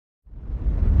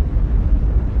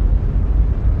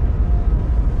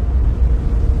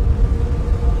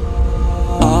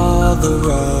the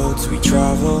roads we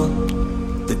travel,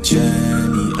 the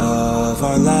journey of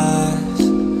our lives.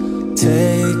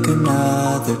 Take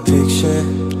another picture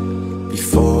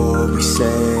before we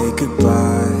say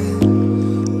goodbye.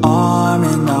 Arm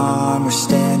in arm we're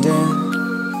standing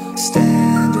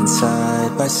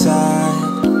side by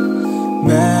side.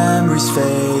 Memories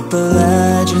fade but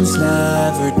legends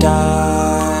never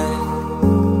die.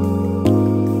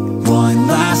 One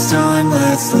last time,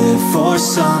 let's live for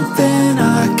something.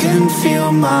 I can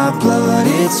feel my blood,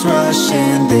 it's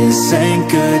rushing. This ain't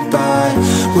goodbye,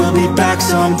 we'll be back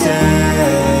someday.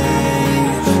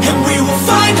 And we will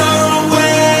find our own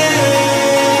way,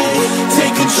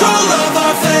 take control of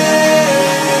our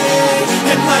fate.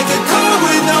 And like a car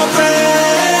with no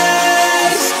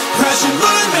brakes, crash and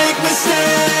learn, make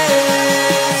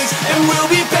mistakes. And we'll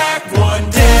be back one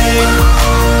day.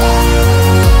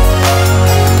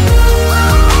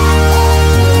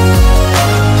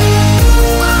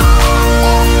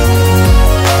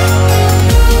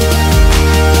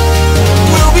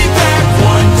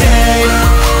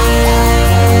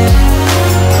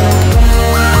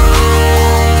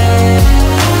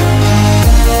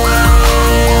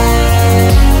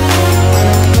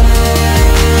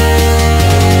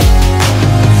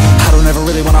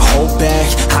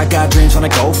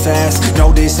 Wanna go fast,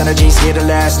 know this energy's here to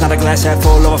last. Not a glass half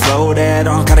full, overflow that.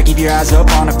 Gotta keep your eyes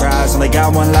up on the prize. Only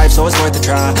got one life, so it's worth a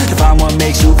try. To find what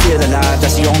makes you feel alive,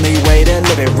 that's the only way to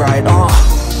live it right.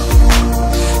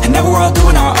 And now we're all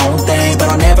doing our own thing, but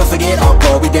I'll never forget our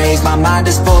glory days. My mind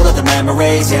is full of the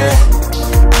memories, yeah.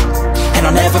 And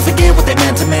I'll never forget what they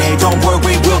meant to me. Don't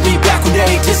worry, we'll be back one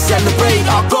day to celebrate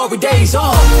our glory days.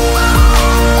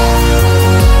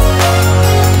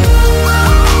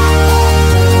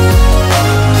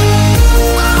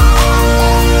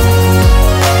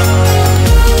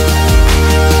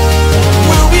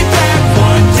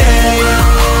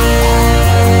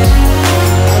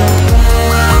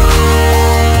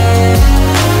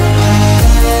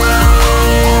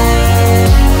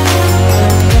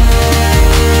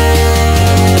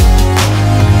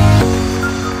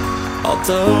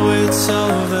 Although it's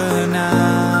over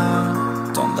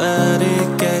now, don't let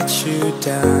it get you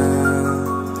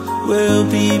down. We'll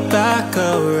be back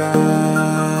around.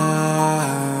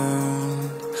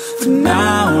 For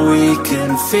now we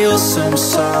can feel some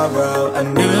sorrow. A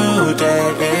new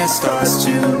day, it starts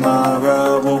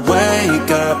tomorrow. We'll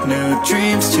wake up, new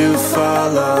dreams to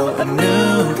follow. A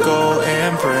new goal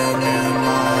and brand new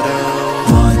motto.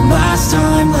 One last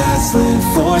time, let's live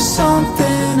for something.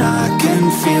 I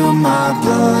can feel my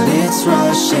blood, it's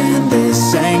rushing.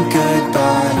 This ain't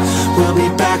goodbye, we'll be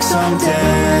back someday.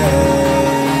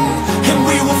 And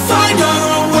we will find our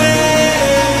own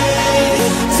way,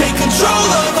 take control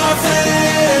of our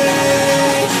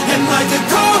fate. And like a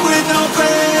car with no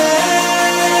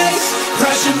brakes,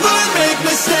 crash and learn, make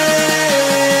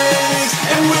mistakes.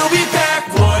 And we'll be back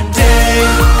one day.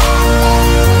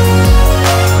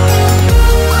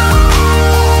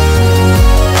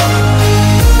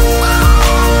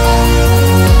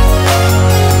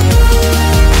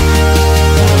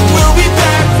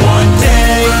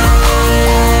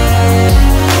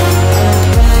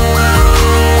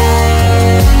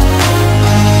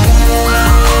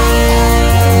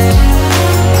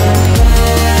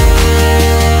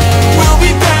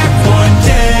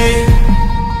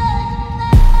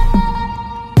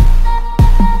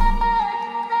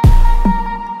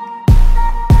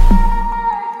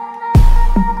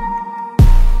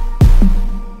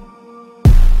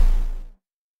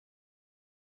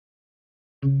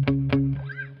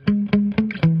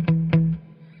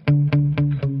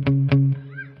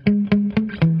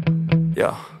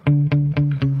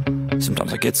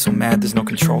 Sometimes I get so mad, there's no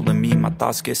controlling me. My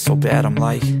thoughts get so bad, I'm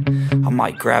like, I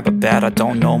might grab a bat, I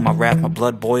don't know. My wrath, my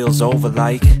blood boils over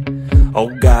like,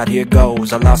 oh God, here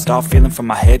goes. I lost all feeling from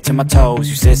my head to my toes.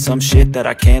 You said some shit that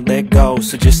I can't let go,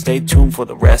 so just stay tuned for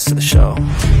the rest of the show.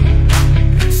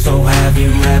 So have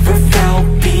you ever felt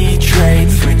betrayed?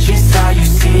 Switches how you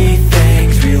see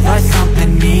things, realize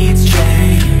something needs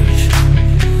change.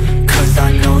 Cause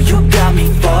I know you got me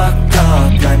fucked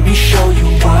up, let me show you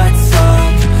what's up.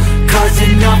 Cause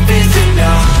enough is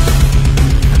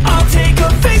enough. I'll take a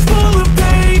face full of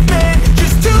pavement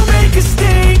just to make a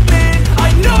statement.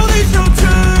 I know there's no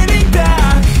turning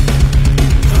back.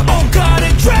 Oh God,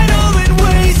 adrenaline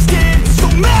wasted, so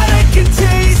mad I can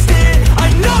taste it.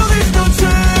 I know there's no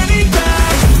turning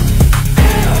back.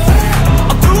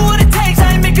 I'll do what it takes,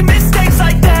 I ain't making mistakes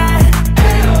like that.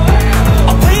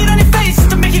 I'll play it on your face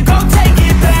to make you go take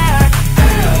it back.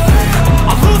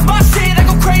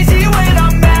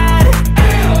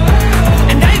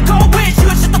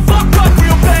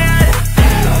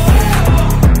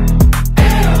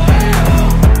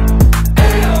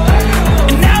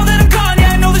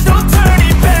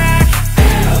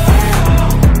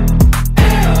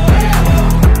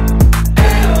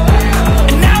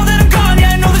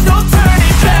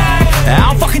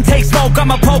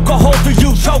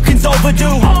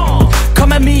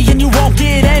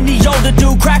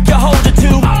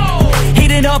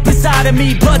 inside of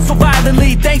me, blood so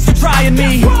violently, thanks for trying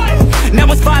me.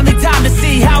 Now it's finally time to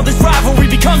see how this rivalry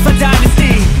becomes my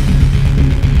dynasty.